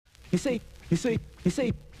you see.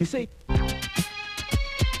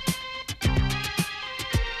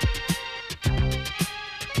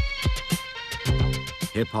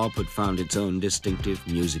 Hip-hop had found its own distinctive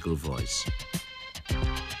musical voice.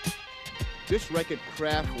 This record,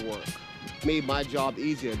 Kraftwerk, made my job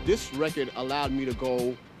easier. This record allowed me to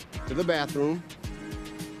go to the bathroom.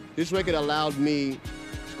 This record allowed me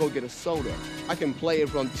to go get a soda. I can play it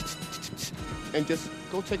from and just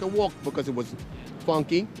go take a walk because it was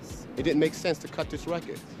funky. It didn't make sense to cut this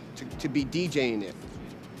record, to be DJing it.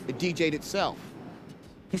 It DJ'd itself.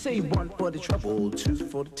 He say 1 for the trouble, 2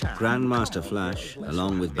 for the time. Grandmaster Flash,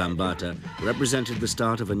 along with Bambaataa, represented the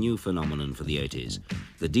start of a new phenomenon for the 80s.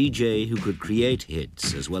 The DJ who could create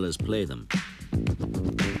hits as well as play them.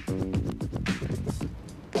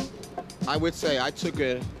 I would say I took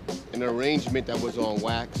an arrangement that was on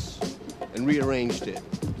wax and rearranged it.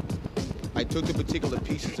 I took the particular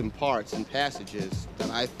pieces and parts and passages that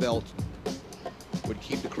I felt would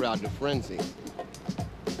keep the crowd in a frenzy.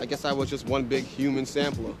 I guess I was just one big human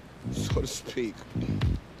sampler, so to speak.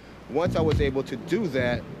 Once I was able to do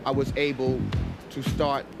that, I was able to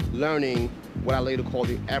start learning what I later called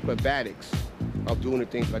the acrobatics of doing the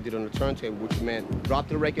things I did on the turntable, which meant drop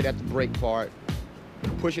the record at the break part,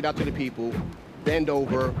 push it out to the people, bend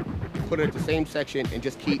over, put it at the same section, and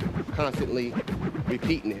just keep constantly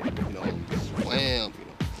repeating it. You know, wham,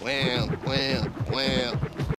 wham, wham, wham.